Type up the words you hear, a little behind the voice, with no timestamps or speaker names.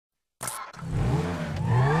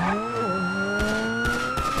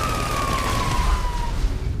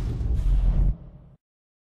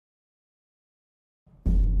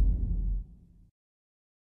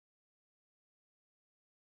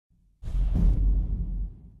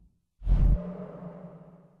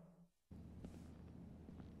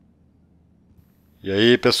E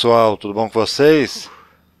aí pessoal, tudo bom com vocês?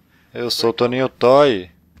 Eu sou o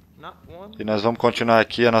tonynhotoy e nós vamos continuar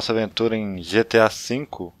aqui a nossa aventura em GTA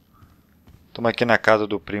V. Estamos aqui na casa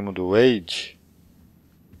do primo do Wade.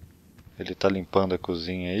 Ele está limpando a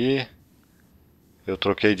cozinha aí. Eu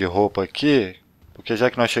troquei de roupa aqui, porque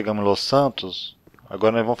já que nós chegamos em Los Santos,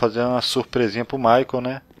 agora nós vamos fazer uma surpresinha pro Michael,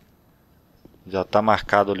 né? Já está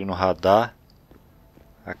marcado ali no radar.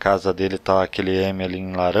 A casa dele tá aquele M ali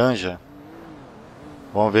em laranja.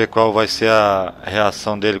 Vamos ver qual vai ser a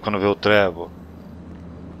reação dele quando ver o Trevor.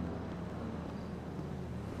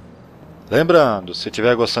 Lembrando, se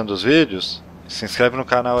estiver gostando dos vídeos, se inscreve no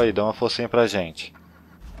canal aí, dá uma forcinha pra gente.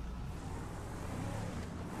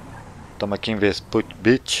 Estamos aqui em Vespucci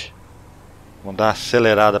Beach. Vamos dar uma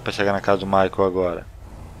acelerada para chegar na casa do Michael agora.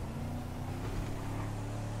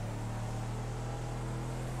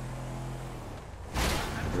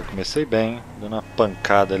 Eu comecei bem, dando uma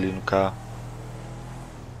pancada ali no carro.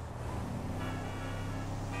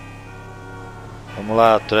 Vamos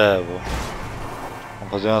lá, Trevor.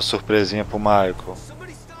 Vamos fazer uma surpresinha pro Michael.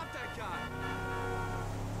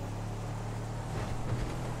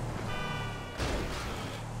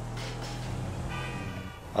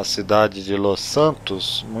 A cidade de Los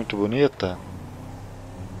Santos, muito bonita.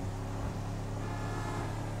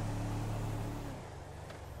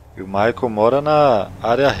 E o Michael mora na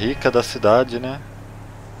área rica da cidade, né?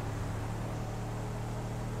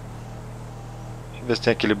 Deixa eu ver se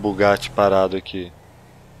tem aquele Bugatti parado aqui.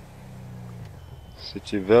 Se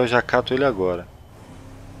tiver, eu já cato ele agora.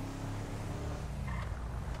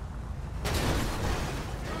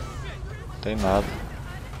 Não tem nada.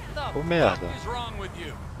 Ô merda.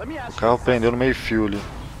 O carro prendeu no meio fio ali.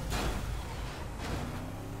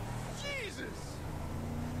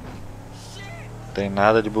 Não tem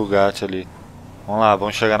nada de Bugatti ali. Vamos lá,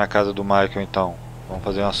 vamos chegar na casa do Michael então. Vamos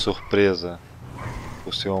fazer uma surpresa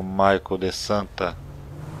pro senhor Michael de Santa.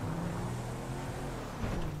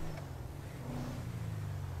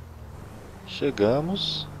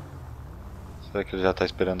 Chegamos. Será que ele já está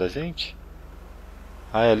esperando a gente?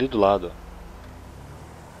 Ah, é ali do lado.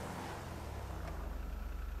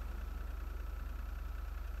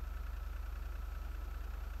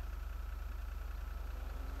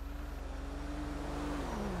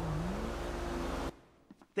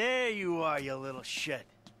 There you are, you little shit.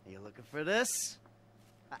 Are you looking for this?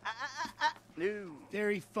 No.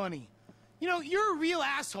 Very funny. You know, you're a real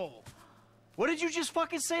asshole. What did you just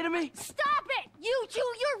fucking say to me? Stop it! You two,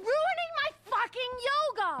 you're ruining my fucking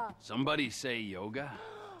yoga! Somebody say yoga?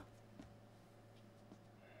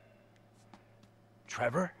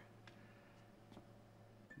 Trevor?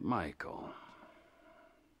 Michael.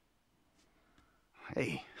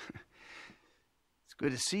 Hey. It's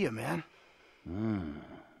good to see you, man.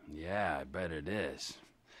 Yeah, I bet it is.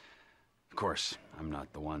 Of course, I'm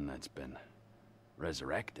not the one that's been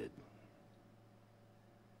resurrected.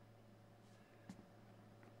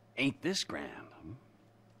 Ain't this grand?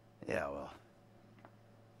 Yeah, well,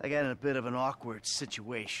 I got in a bit of an awkward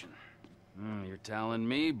situation. You're telling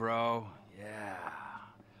me, bro. Yeah.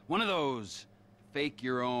 One of those fake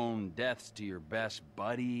your own deaths to your best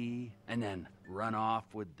buddy, and then run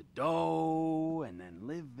off with the dough, and then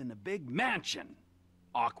live in a big mansion.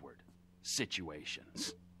 Awkward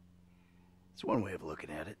situations. It's one way of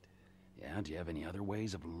looking at it. Yeah, do you have any other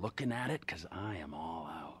ways of looking at it? Because I am all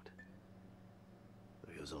out.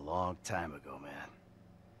 It was a long time ago, man.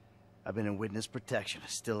 I've been in witness protection. I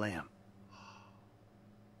still am.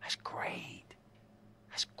 That's great.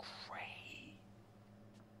 That's great.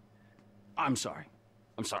 I'm sorry.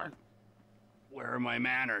 I'm sorry. Where are my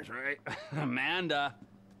manners, right? Amanda,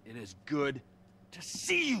 it is good to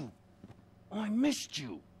see you. Oh, I missed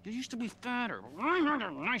you. You used to be fatter.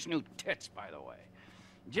 Nice new tits, by the way.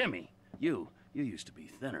 Jimmy, you used to be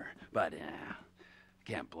thinner, but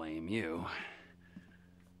can't blame you.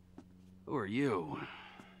 Who are you?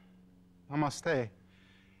 Namaste.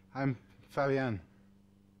 I'm Fabian.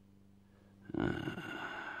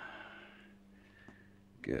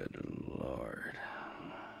 Good Lord.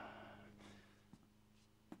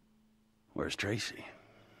 Where's Tracy?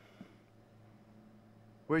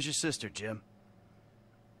 Where's your sister, Jim?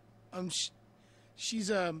 She's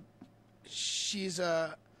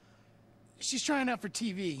trying out for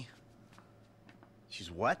TV. She's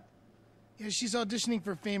what? Yeah, she's auditioning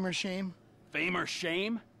for Fame or Shame. Fame or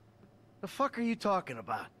shame? The fuck are you talking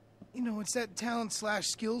about? You know, it's that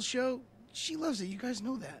talent/skills show. She loves it, you guys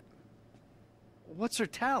know that. What's her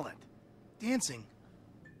talent? Dancing.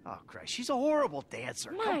 Oh, Christ, she's a horrible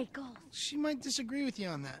dancer. Michael! She might disagree with you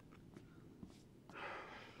on that.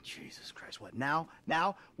 Jesus Christ, what, now?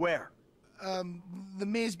 Now? Where? The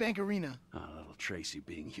Maze Bank Arena. Oh, little Tracy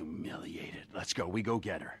being humiliated. Let's go. We go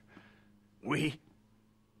get her. We?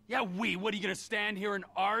 Yeah, we. What, are you gonna stand here and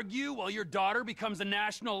argue while your daughter becomes a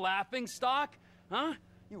national laughingstock? Huh?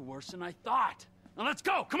 You're worse than I thought. Now let's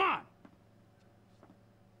go. Come on.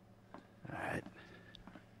 All right.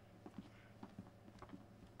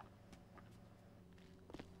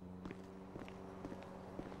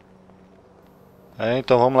 É,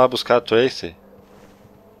 então vamos lá buscar a Tracy.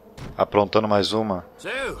 Aprontando mais uma.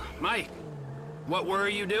 So, Mike, what were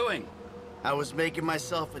you doing? I was making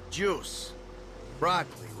myself a juice.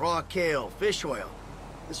 Broccoli, raw kale, fish oil.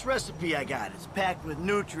 This recipe I got is packed with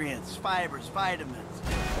nutrients, fibers, vitamins.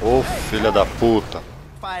 Ô, filha da puta.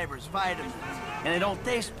 Fibers, vitamins, and they don't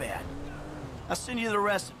taste bad. I'll send you the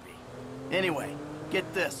recipe. Anyway,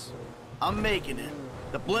 get this. I'm making it.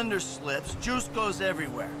 The blender slips, juice goes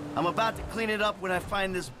everywhere. I'm about to clean it up when I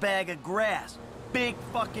find this bag of grass. Big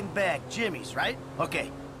fucking bag, Jimmy's, right?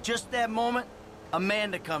 Okay, just that moment,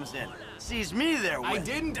 Amanda comes in. Sees me there with... I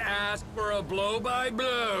didn't ask for a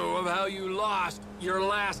blow-by-blow of how you lost your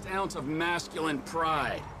last ounce of masculine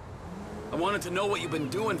pride. I wanted to know what you've been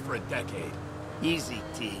doing for a decade. Easy,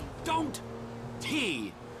 T. Don't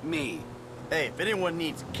T me. Hey, if anyone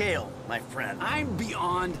needs kale, my friend... I'm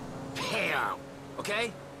beyond kale,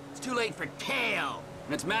 okay? It's too late for kale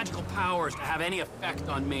and its magical powers to have any effect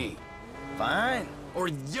on me. Fine. Or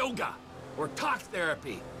yoga, or talk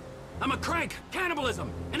therapy. I'm a crank,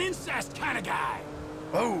 cannibalism, and incest kind of guy.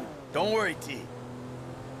 Oh, don't worry, T.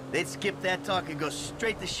 They'd skip that talk and go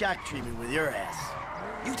straight to shock treatment with your ass.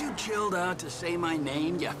 You too chilled out to say my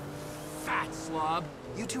name, you fat slob?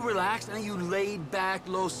 You too relaxed, and you laid back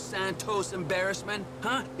Los Santos embarrassment?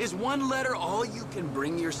 Huh? Is one letter all you can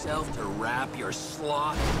bring yourself to wrap your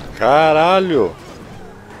sloth? Caralho!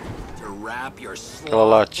 To wrap your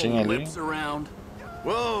Aquela latinha ali. lips around?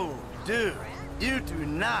 Whoa, dude. You do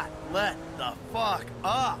not let the fuck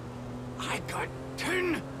up. I got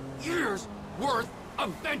 10 years worth of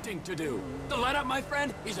venting to do. The let up, my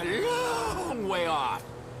friend, is a long way off.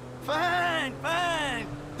 Fine, fine.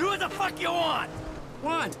 Do what the fuck you want.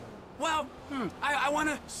 What? Well, I want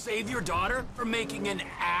to save your daughter from making an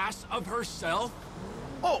ass of herself.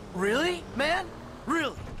 Oh, really, man?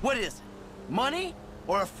 Really? What is it? Money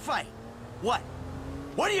or a fight? What?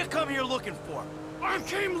 What do you come here looking for? I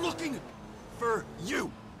came looking for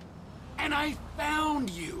you. And I found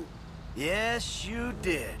you. Yes, you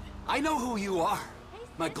did. I know who you are,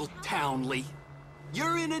 Michael Townley.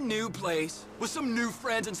 You're in a new place, with some new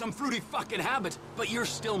friends and some fruity fucking habits, but you're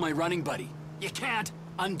still my running buddy. You can't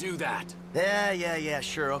undo that. Yeah,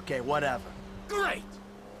 sure, okay, whatever. Great!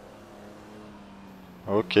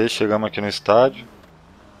 Ok, chegamos aqui no estádio.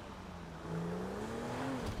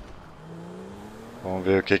 Vamos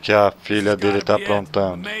ver o que a filha dele está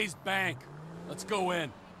aprontando. Maze Bank. Let's go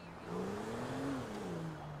in.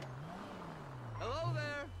 Hello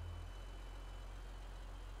there.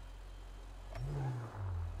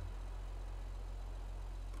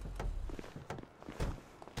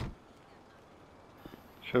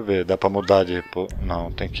 Deixa eu ver, dá pra mudar de...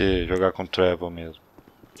 Não, tem que jogar com o Trevor mesmo.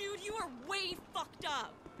 Dude, you are way fucked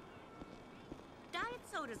up. Diet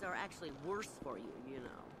sodas are actually worse for you, you know.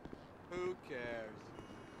 Who cares?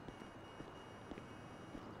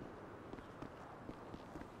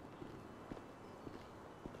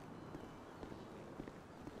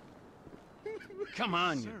 Come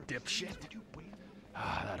on, you dipshit.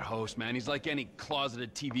 Ah, that host, man, he's like any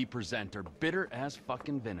closeted TV presenter. Bitter as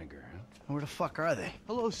fucking vinegar. Where the fuck are they?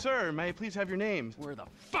 Hello, sir. May I please have your names? Where the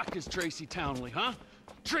fuck is Tracy Townley, huh?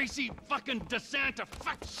 Tracy fucking DeSanta.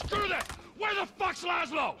 Fuck, screw that! Where the fuck's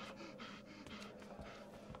Laszlo?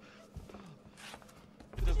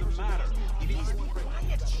 It doesn't matter.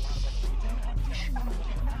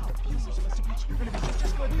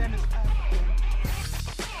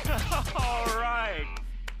 All right.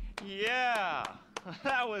 Yeah,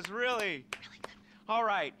 that was really good. All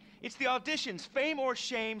right. It's the auditions, Fame or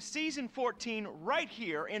Shame, Season 14, right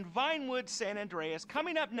here in Vinewood, San Andreas.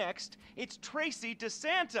 Coming up next, it's Tracy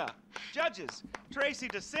DeSanta. Judges, Tracy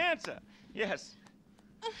DeSanta. Yes.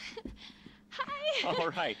 Hi. All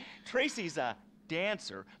right. Tracy's a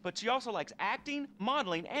dancer, but she also likes acting,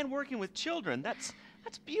 modeling, and working with children. That's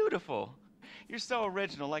beautiful. You're so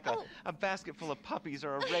original, like a basket full of puppies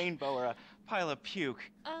or a rainbow or a pile of puke.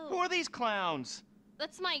 Oh. Who are these clowns?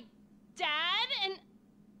 That's my dad and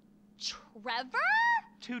Trevor?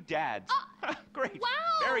 Two dads. Great. Wow.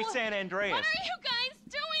 Very San Andreas. What are you guys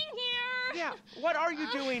doing here? Yeah, what are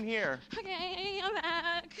you doing here? Okay, I'm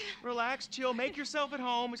back. Relax, chill, make yourself at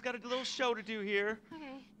home. He's got a little show to do here.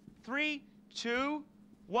 Okay. 3, 2,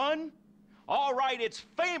 1. All right, it's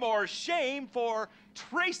fame or shame for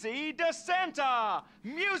Tracy DeSanta.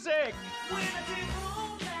 Music!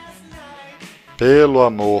 Pelo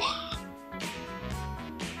amor.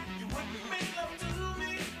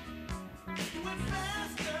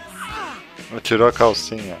 Tirou a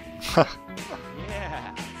calcinha.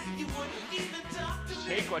 Yeah.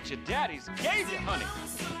 Shake what your daddies gave you, honey.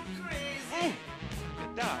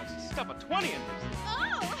 It does. Stuff a 20 in this.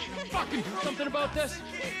 Oh! Fucking do something about this.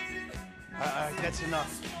 That's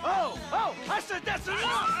enough. Oh! I said that's enough!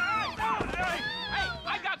 Hey,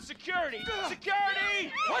 I got security!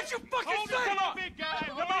 Security! What'd you fucking say? Come on, big guy!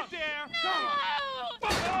 Come on there! No!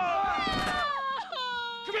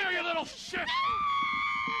 Come here, you little shit!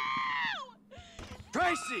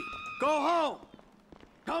 Tracy, go home.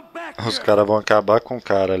 Come back Os here. caras vão acabar com o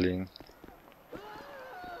cara ali, hein?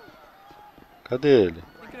 Cadê ele?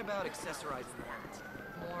 Thinking about accessorizing that.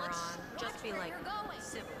 Moron. Just be like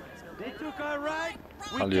civilized, okay? They took our ride.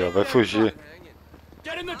 Ali, ó, vai fugir.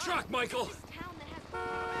 Get in the truck, Michael!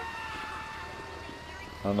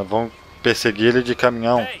 Nós vamos perseguir ele de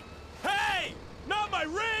caminhão. Hey! Hey! Not my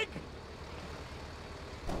rig!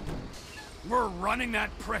 We're running that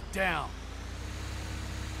prick down.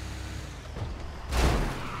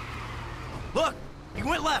 Look, he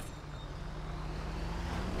went left.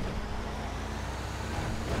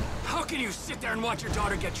 How can you sit there and watch your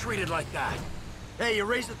daughter get treated like that? Hey, you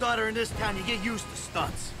raise a daughter in this town, you get used to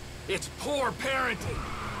stunts. It's poor parenting.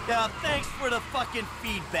 Yeah, thanks for the fucking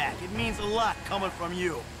feedback. It means a lot coming from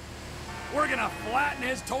you. We're gonna flatten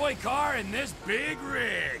his toy car in this big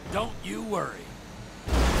rig. Don't you worry.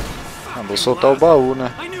 Ah, vou soltar o baú,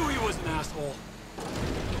 né? I knew he was an asshole.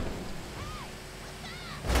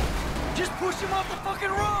 Just push him off the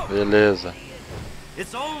fucking road. Beleza.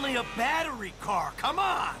 It's only a battery car. Come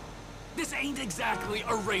on. This ain't exactly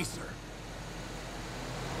a racer.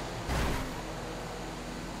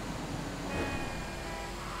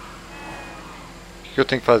 O que eu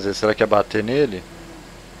tenho que fazer? Será que é bater nele?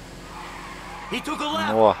 He took a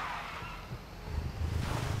left. Ó.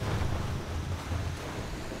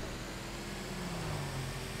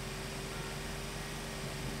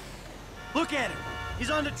 Look at him. He's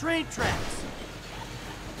on the train tracks.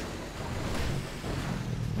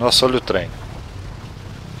 Nossa, olha o trem.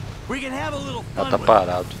 We can have a little Ah, fun tá with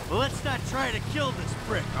parado. it. But let's not try to kill this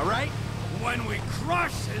prick, all right? When we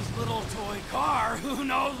crush his little toy car, who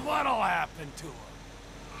knows what'll happen to him?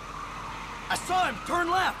 I saw him turn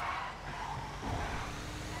left.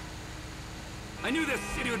 I knew this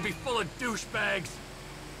city would be full of douchebags.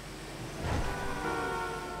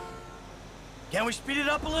 Can we speed it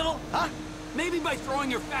up a little? Huh? Maybe by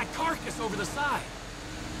throwing your fat carcass over the side.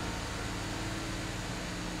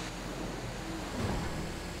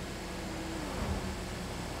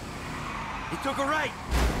 He took a right.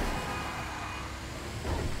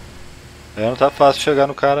 É, não tá fácil chegar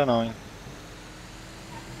no cara não, hein?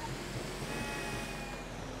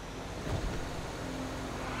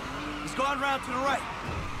 He's gone round to the right.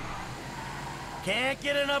 Can't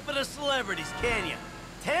get enough of the celebrities, can you?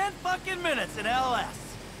 10 fucking minutes in LS.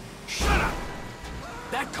 Shut up!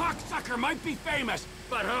 That cocksucker might be famous,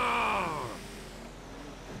 but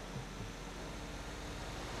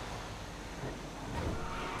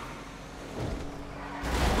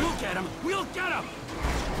we'll get him! We'll get him!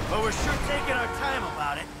 But we're sure taking our time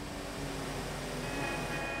about it.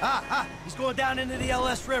 He's going down into the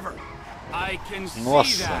LS River. I can see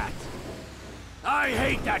Nossa. that. I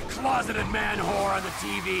hate that closeted man whore on the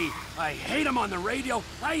TV. I hate him on the radio.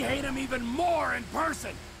 I hate him even more in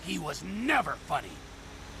person. He was never funny.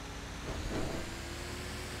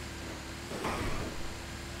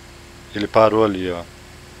 Ele parou ali, ó.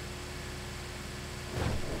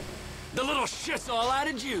 The little shit's all out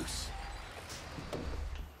of juice.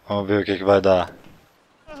 Vamos ver o que vai dar.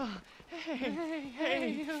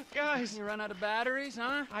 Hey, guys. You run out of batteries,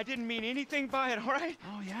 huh? I didn't mean anything by it, all right?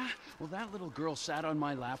 Oh, yeah? Well, that little girl sat on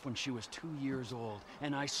my lap when she was 2 years old,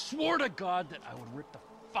 and I swore to God that I would rip the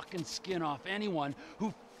fucking skin off anyone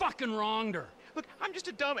who fucking wronged her. Look, I'm just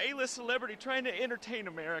a dumb A-list celebrity trying to entertain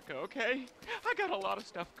America, okay? I got a lot of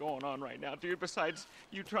stuff going on right now, dude, besides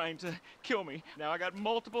you trying to kill me. Now, I got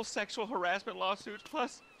multiple sexual harassment lawsuits,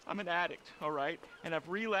 plus I'm an addict, all right? And I've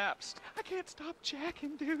relapsed. I can't stop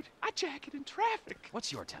jacking, dude. I jack it in traffic.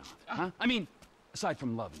 What's your talent, huh? I mean, aside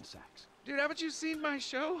from love and sex. Dude, haven't you seen my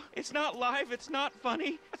show? It's not live, it's not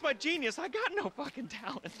funny. That's my genius. I got no fucking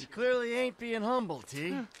talent. You clearly ain't being humble,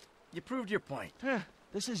 T. You proved your point.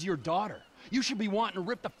 This is your daughter. You should be wanting to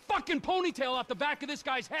rip the fucking ponytail off the back of this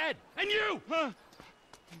guy's head. And you!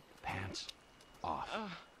 Pants off.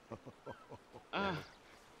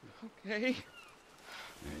 Okay.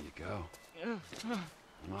 There you go.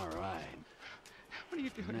 All right. What are you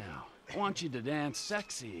doing? Now, I want you to dance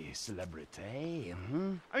sexy, celebrity.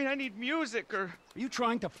 I mean, I need music or... Are you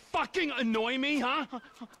trying to fucking annoy me, huh?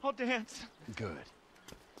 I'll dance. Good.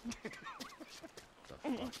 What the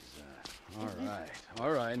fuck is that?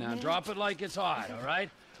 All right, now drop it like it's hot, all right?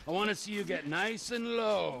 I want to see you get nice and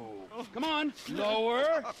low. Come on,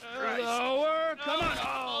 lower, lower, come on.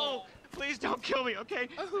 Oh, please don't kill me, okay?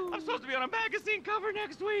 I'm supposed to be on a magazine cover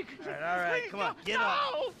next week. All right, come on, get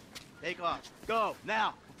up. Take off. Go,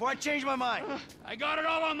 now, before I change my mind. I got it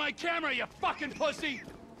all on my camera, you fucking pussy.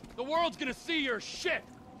 The world's gonna see your shit.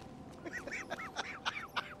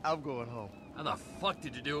 I'm going home. How the fuck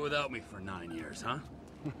did you do it without me for 9 years, huh?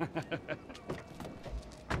 Oh,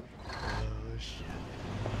 shit.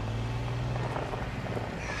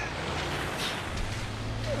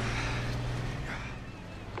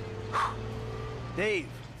 Dave.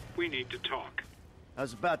 We need to talk. I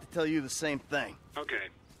was about to tell you the same thing. Okay.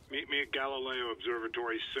 Meet me at Galileo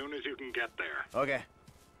Observatory as soon as you can get there. Okay.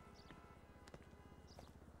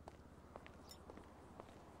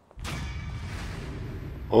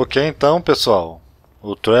 Ok, então, pessoal.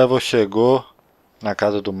 O Trevor chegou na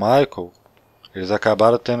casa do Michael. Eles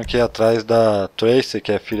acabaram tendo que ir atrás da Tracy,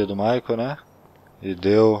 que é filha do Michael, né? E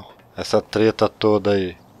deu essa treta toda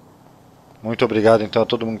aí. Muito obrigado então a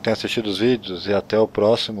todo mundo que tem assistido os vídeos e até o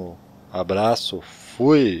próximo. Abraço,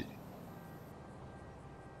 fui!